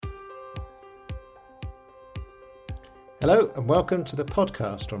Hello and welcome to the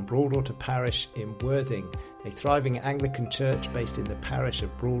podcast on Broadwater Parish in Worthing, a thriving Anglican church based in the parish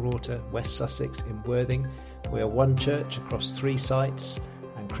of Broadwater, West Sussex in Worthing. We are one church across 3 sites,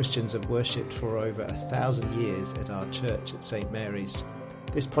 and Christians have worshipped for over 1,000 years at our church at St Mary's.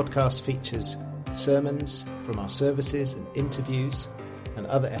 This podcast features sermons from our services and interviews and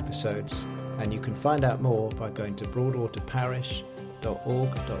other episodes, and you can find out more by going to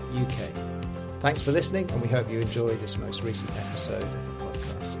broadwaterparish.org.uk. Thanks for listening, and we hope you enjoy this most recent episode of the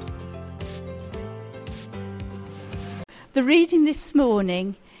podcast. The reading this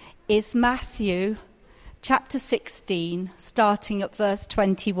morning is Matthew chapter 16, starting at verse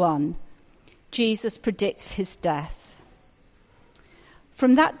 21. Jesus predicts his death.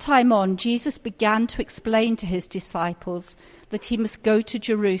 From that time on, Jesus began to explain to his disciples that he must go to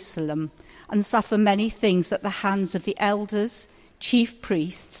Jerusalem and suffer many things at the hands of the elders, chief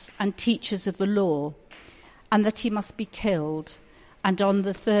priests and teachers of the law, and that he must be killed and on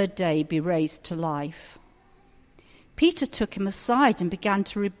the 3rd day be raised to life. Peter took him aside and began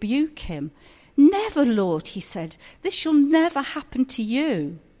to rebuke him. "Never, Lord," he said, "this shall never happen to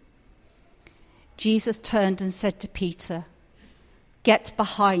you." Jesus turned and said to Peter, "Get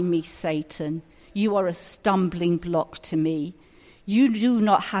behind me, Satan. You are a stumbling block to me. You do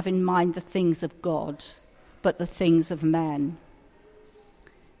not have in mind the things of God, but the things of men."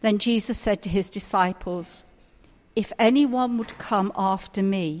 Then Jesus said to his disciples, "If anyone would come after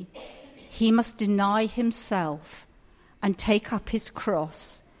me, he must deny himself and take up his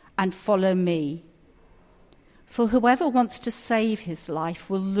cross and follow me. For whoever wants to save his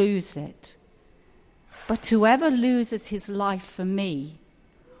life will lose it, but whoever loses his life for me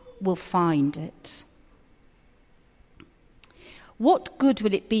will find it. What good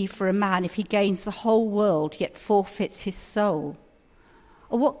will it be for a man if he gains the whole world yet forfeits his soul?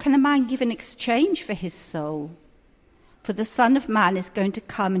 Or what can a man give in exchange for his soul? For the Son of Man is going to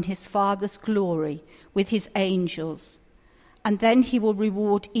come in his Father's glory with his angels, and then he will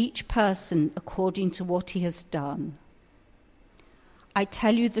reward each person according to what he has done. I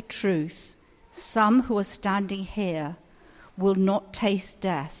tell you the truth, some who are standing here will not taste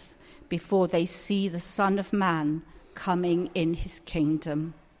death before they see the Son of Man coming in his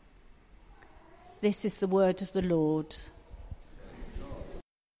kingdom." This is the word of the Lord.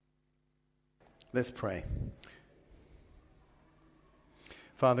 Let's pray.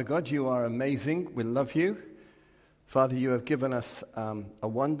 Father God, you are amazing. We love you. Father, you have given us a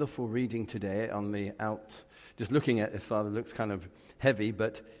wonderful reading today on the just looking at it, Father, looks kind of heavy,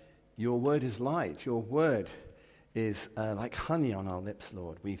 but your word is light. Your word is like honey on our lips,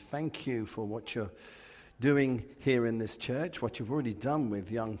 Lord. We thank you for what you're doing here in this church, what you've already done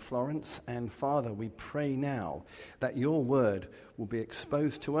with young Florence. And Father, we pray now that your word will be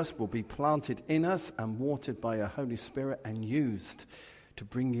exposed to us, will be planted in us and watered by your Holy Spirit and used to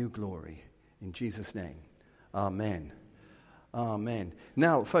bring you glory. In Jesus' name, amen. Amen.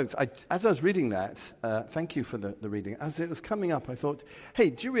 Now, folks, as I was reading that, thank you for the reading. As it was coming up, I thought,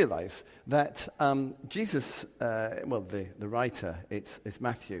 hey, do you realize that Jesus, the writer, it's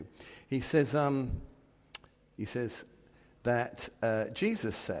Matthew, he says that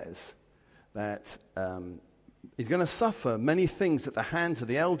Jesus says that he's going to suffer many things at the hands of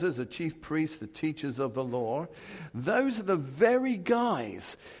the elders, the chief priests, the teachers of the law. Those are the very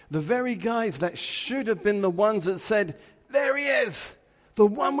guys that should have been the ones that said, there he is, the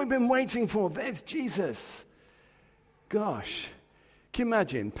one we've been waiting for. There's Jesus. Gosh. Can you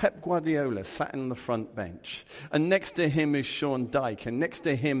imagine Pep Guardiola sat in the front bench, and next to him is Sean Dyche, and next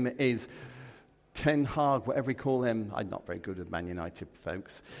to him is Ten Hag, whatever we call him. I'm not very good with Man United,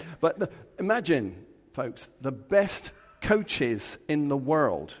 folks. But imagine, folks, the best coaches in the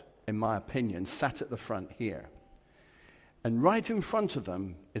world, in my opinion, sat at the front here. And right in front of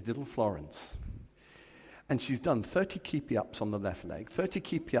them is little Florence. And she's done 30 keepy-ups on the left leg, 30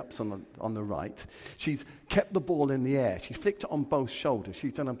 keepy-ups on the right. She's kept the ball in the air. She flicked it on both shoulders.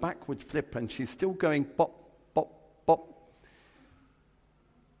 She's done a backward flip, and she's still going bop, bop, bop.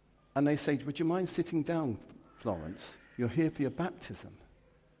 And they say, would you mind sitting down, Florence? You're here for your baptism.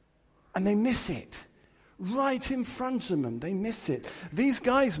 And they miss it. Right in front of them, they miss it. These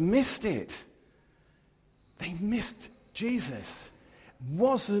guys missed it. They missed Jesus.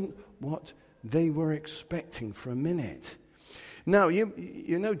 Wasn't what they were expecting for a minute. Now,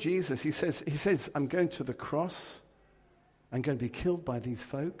 you know Jesus, he says, I'm going to the cross. I'm going to be killed by these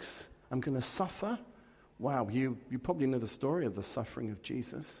folks. I'm going to suffer. Wow, you probably know the story of the suffering of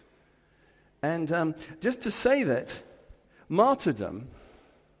Jesus. And just to say that martyrdom,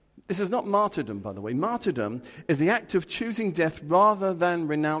 this is not martyrdom, by the way. Martyrdom is the act of choosing death rather than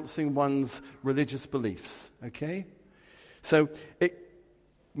renouncing one's religious beliefs, okay? So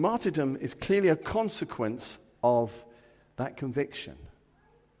martyrdom is clearly a consequence of that conviction.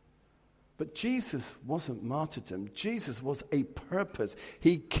 But Jesus wasn't martyrdom. Jesus was a purpose.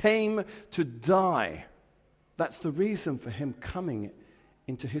 He came to die. That's the reason for him coming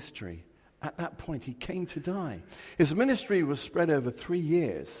into history. At that point, he came to die. His ministry was spread over 3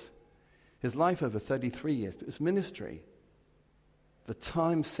 years. His life over 33 years. But his ministry, the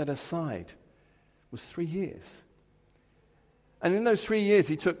time set aside, was 3 years. And in those 3 years,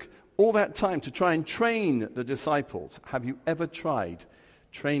 he took all that time to try and train the disciples. Have you ever tried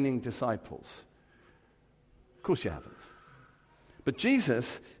training disciples? Of course you haven't. But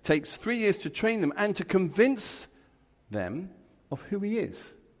Jesus takes 3 years to train them and to convince them of who he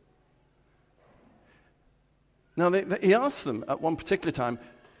is. Now, he asks them at one particular time,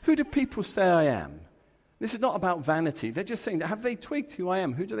 who do people say I am? This is not about vanity. They're just saying, have they twigged who I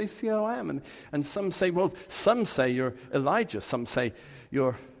am? Who do they see who I am? And some say, well, some say you're Elijah. Some say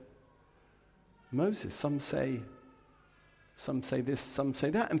you're Moses. Some say this, some say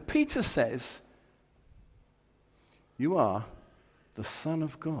that. And Peter says, you are the Son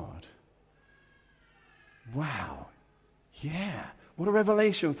of God. Wow. Yeah. What a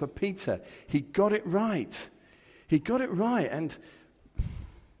revelation for Peter. He got it right. He got it right. And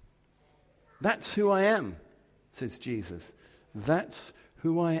that's who I am, says Jesus. That's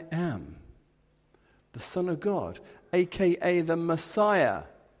who I am. The Son of God, a.k.a. the Messiah.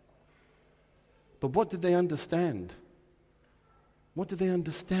 But what did they understand? What did they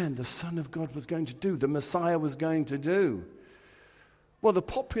understand the Son of God was going to do, the Messiah was going to do? Well, the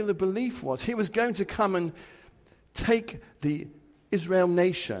popular belief was he was going to come and take the Israel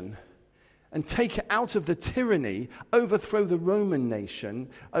nation and take it out of the tyranny, overthrow the Roman nation,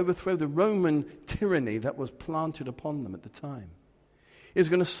 overthrow the Roman tyranny that was planted upon them at the time. He was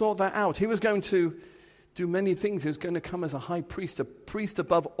going to sort that out. He was going to do many things. He was going to come as a high priest, a priest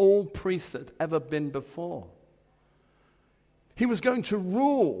above all priests that had ever been before. He was going to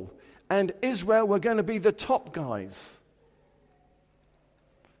rule, and Israel were going to be the top guys.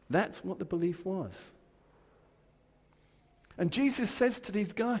 That's what the belief was. And Jesus says to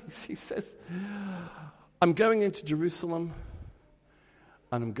these guys, he says, I'm going into Jerusalem,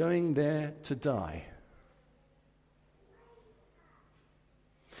 and I'm going there to die.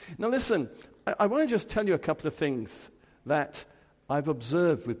 Now listen, I want to just tell you a couple of things that I've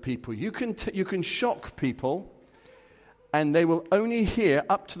observed with people. You can shock people, and they will only hear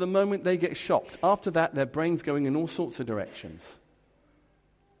up to the moment they get shocked. After that, their brain's going in all sorts of directions.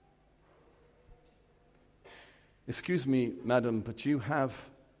 Excuse me, madam, but you have,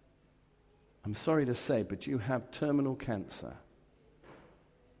 I'm sorry to say, but you have terminal cancer.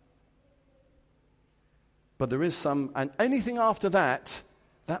 But there is some, and anything after that,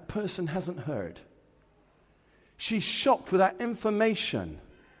 that person hasn't heard. She's shocked with that information.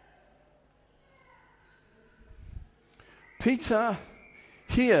 Peter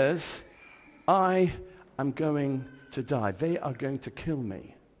hears, I am going to die. They are going to kill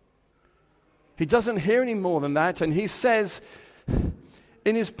me. He doesn't hear any more than that, and he says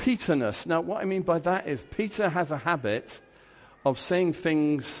in his Peterness. Now, what I mean by that is Peter has a habit of saying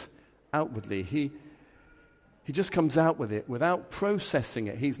things outwardly. He just comes out with it without processing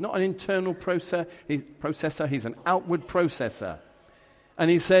it. He's not an internal processor, he's an outward processor. And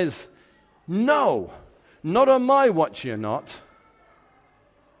he says, no, not on my watch you're not.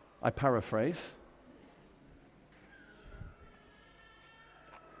 I paraphrase.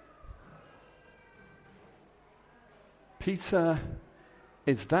 Peter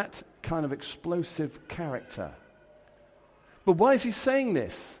is that kind of explosive character. But why is he saying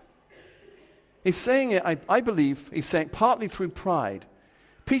this? He's saying it, I believe, he's saying partly through pride.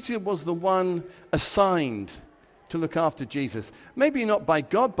 Peter was the one assigned to look after Jesus. Maybe not by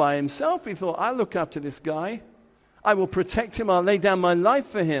God, by himself. He thought, I'll look after this guy. I will protect him. I'll lay down my life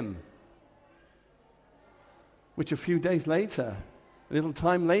for him. Which a few days later, a little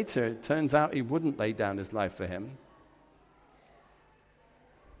time later, it turns out he wouldn't lay down his life for him.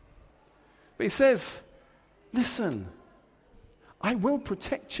 But he says, listen, I will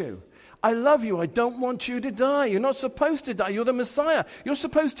protect you. I love you. I don't want you to die. You're not supposed to die. You're the Messiah. You're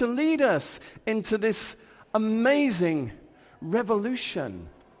supposed to lead us into this amazing revolution.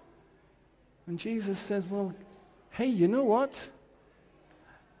 And Jesus says, well, hey, you know what?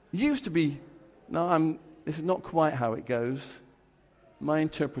 You used to be, this is not quite how it goes. My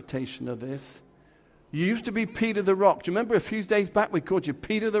interpretation of this. You used to be Peter the Rock. Do you remember a few days back we called you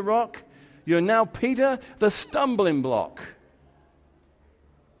Peter the Rock? You're now Peter the Stumbling Block.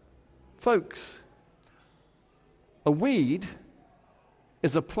 Folks, a weed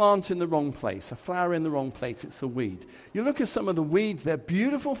is a plant in the wrong place, a flower in the wrong place. It's a weed. You look at some of the weeds, they're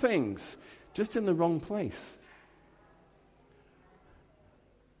beautiful things, just in the wrong place.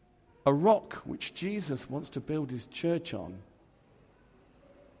 A rock which Jesus wants to build his church on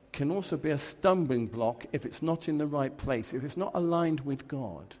can also be a stumbling block if it's not in the right place, if it's not aligned with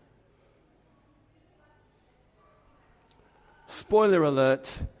God. Spoiler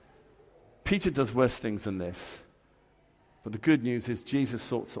alert, Peter does worse things than this. But the good news is Jesus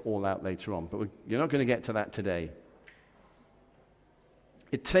sorts it all out later on. But you're not going to get to that today.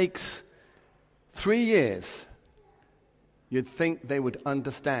 It takes 3 years. You'd think they would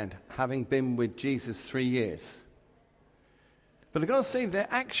understand, having been with Jesus 3 years. But I've got to say, their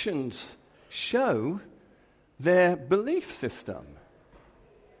actions show their belief system.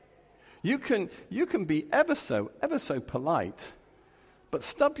 You can be ever so polite, but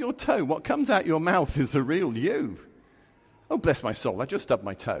stub your toe. What comes out your mouth is the real you. Oh, bless my soul, I just stubbed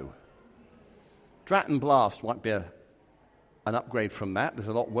my toe. Drat and blast might be an upgrade from that. There's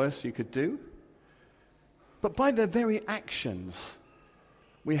a lot worse you could do. But by their very actions,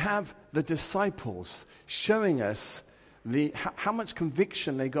 we have the disciples showing us how much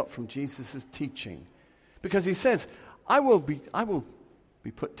conviction they got from Jesus' teaching. Because he says, I will be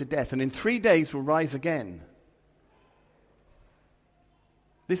put to death, and in 3 days will rise again.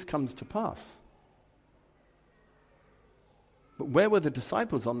 This comes to pass. But where were the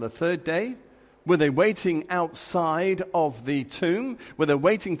disciples on the third day? Were they waiting outside of the tomb? Were they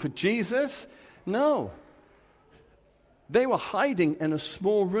waiting for Jesus? No. They were hiding in a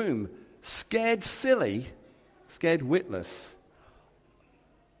small room, scared silly, scared witless,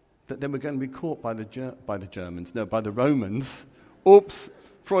 that they were going to be caught by the Romans. Oops,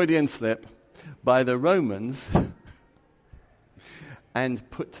 Freudian slip. By the Romans and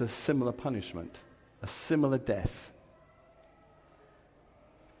put to similar punishment, a similar death.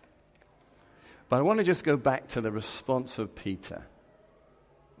 But I want to just go back to the response of Peter.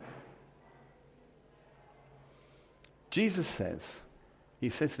 Jesus says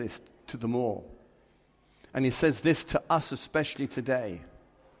this to them all. And he says this to us especially today.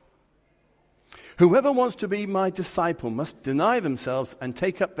 Whoever wants to be my disciple must deny themselves and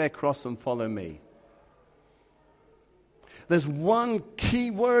take up their cross and follow me. There's one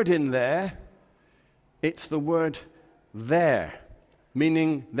key word in there. It's the word their,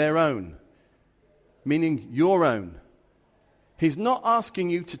 meaning their own, meaning your own. He's not asking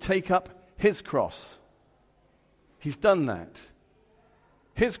you to take up his cross. He's done that.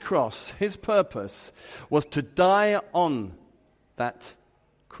 His cross, his purpose, was to die on that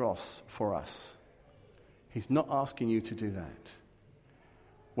cross for us. He's not asking you to do that.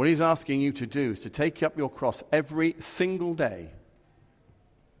 What he's asking you to do is to take up your cross every single day,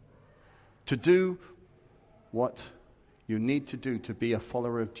 to do what you need to do to be a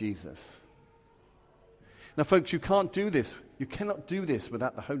follower of Jesus. Now, folks, you can't do this. You cannot do this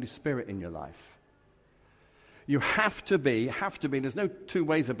without the Holy Spirit in your life. You have to be, there's no two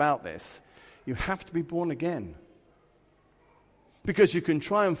ways about this. You have to be born again. Because you can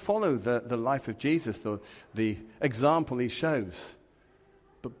try and follow the life of Jesus, the example he shows.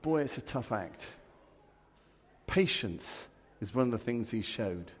 But boy, it's a tough act. Patience is one of the things he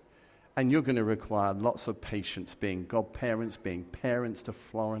showed. And you're going to require lots of patience being godparents, being parents to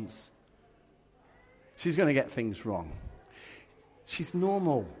Florence. She's going to get things wrong. She's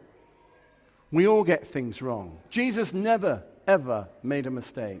normal. We all get things wrong. Jesus never, ever made a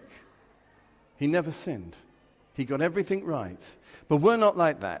mistake. He never sinned. He got everything right. But we're not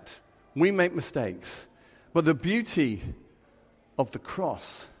like that. We make mistakes. But the beauty of the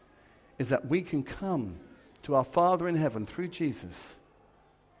cross is that we can come to our Father in heaven through Jesus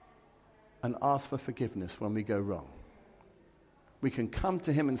and ask for forgiveness when we go wrong. We can come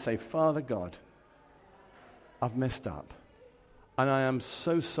to him and say, Father God, I've messed up, and I am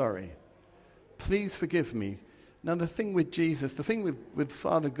so sorry. Please forgive me. Now, the thing with Jesus, the thing with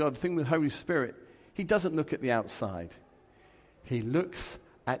Father God, the thing with Holy Spirit, he doesn't look at the outside. He looks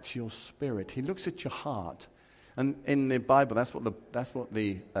at your spirit. He looks at your heart. And in the Bible, that's what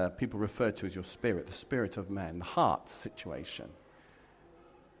the people refer to as your spirit, the spirit of man, the heart situation.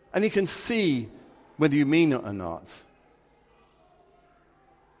 And he can see whether you mean it or not.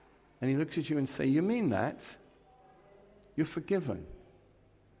 And he looks at you and says, you mean that? You're forgiven.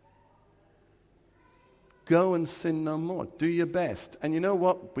 Go and sin no more. Do your best. And you know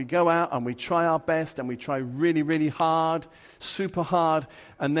what? We go out and we try our best and we try really, really hard, super hard,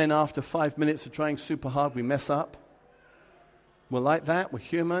 and then after 5 minutes of trying super hard, we mess up. We're like that. We're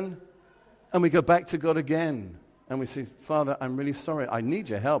human. And we go back to God again. And we say, Father, I'm really sorry. I need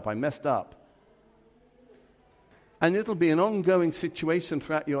your help. I messed up. And it'll be an ongoing situation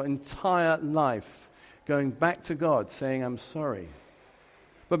throughout your entire life, going back to God, saying, I'm sorry.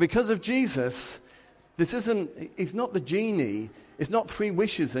 But because of Jesus, he's not the genie. It's not 3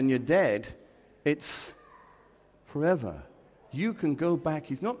 wishes and you're dead. It's forever. You can go back.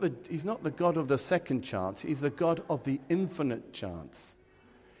 He's not the God of the second chance. He's the God of the infinite chance.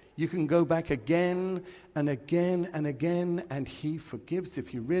 You can go back again and again and again, and he forgives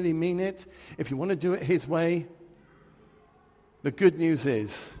if you really mean it. If you want to do it his way, the good news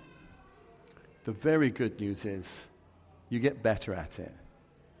is, the very good news is, you get better at it.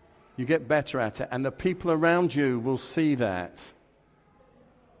 You get better at it, and the people around you will see that.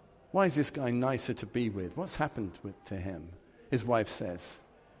 Why is this guy nicer to be with? What's happened to him? His wife says.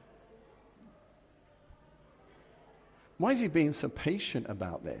 Why is he being so patient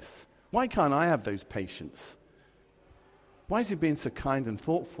about this? Why can't I have those patience? Why is he being so kind and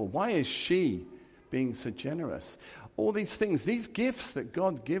thoughtful? Why is she being so generous? All these things, these gifts that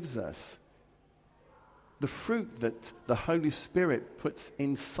God gives us, the fruit that the Holy Spirit puts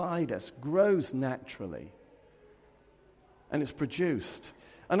inside us grows naturally. And it's produced.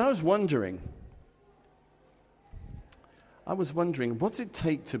 And I was wondering, what's it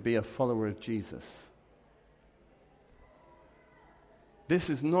take to be a follower of Jesus? This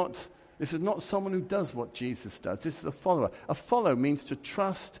is not someone who does what Jesus does. This is a follower. A follow means to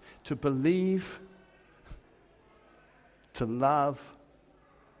trust, to believe, to love,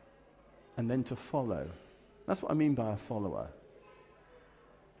 and then to follow. That's what I mean by a follower.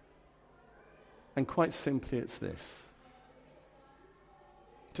 And quite simply, it's this.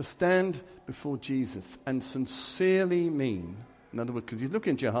 To stand before Jesus and sincerely mean, in other words, because he's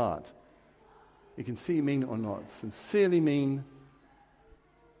looking into your heart, you can see you mean it or not, sincerely mean,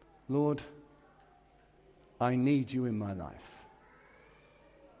 Lord, I need you in my life.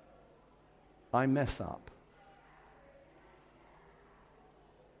 I mess up.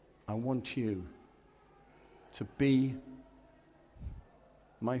 I want you to be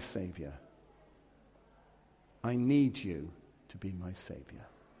my Savior. I need you to be my Savior.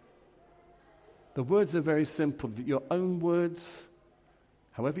 The words are very simple. Your own words,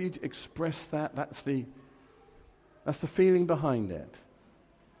 however you express that, that's the feeling behind it.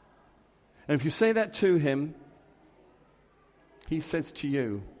 And if you say that to him, he says to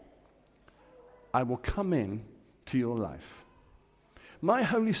you, I will come in to your life. My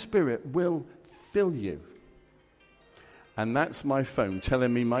Holy Spirit will fill you. And that's my phone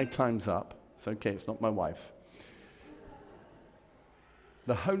telling me my time's up. It's okay, it's not my wife.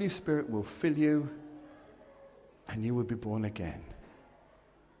 The Holy Spirit will fill you, and you will be born again.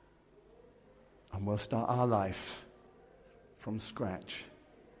 And we'll start our life from scratch.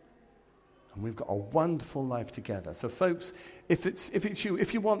 And we've got a wonderful life together. So folks, if it's you,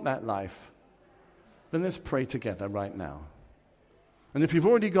 if you want that life, then let's pray together right now. And if you've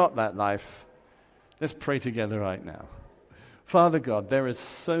already got that life, let's pray together right now. Father God, there are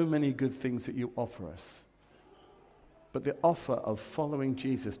so many good things that you offer us. But the offer of following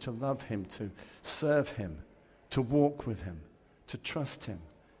Jesus, to love him, to serve him, to walk with him, to trust him,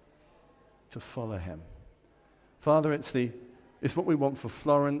 to follow him. Father, it's what we want for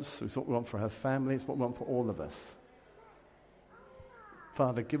Florence, it's what we want for her family, it's what we want for all of us.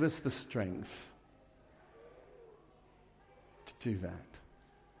 Father, give us the strength to do that.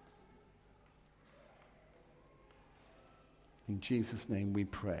 In Jesus' name we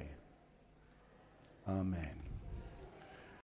pray. Amen.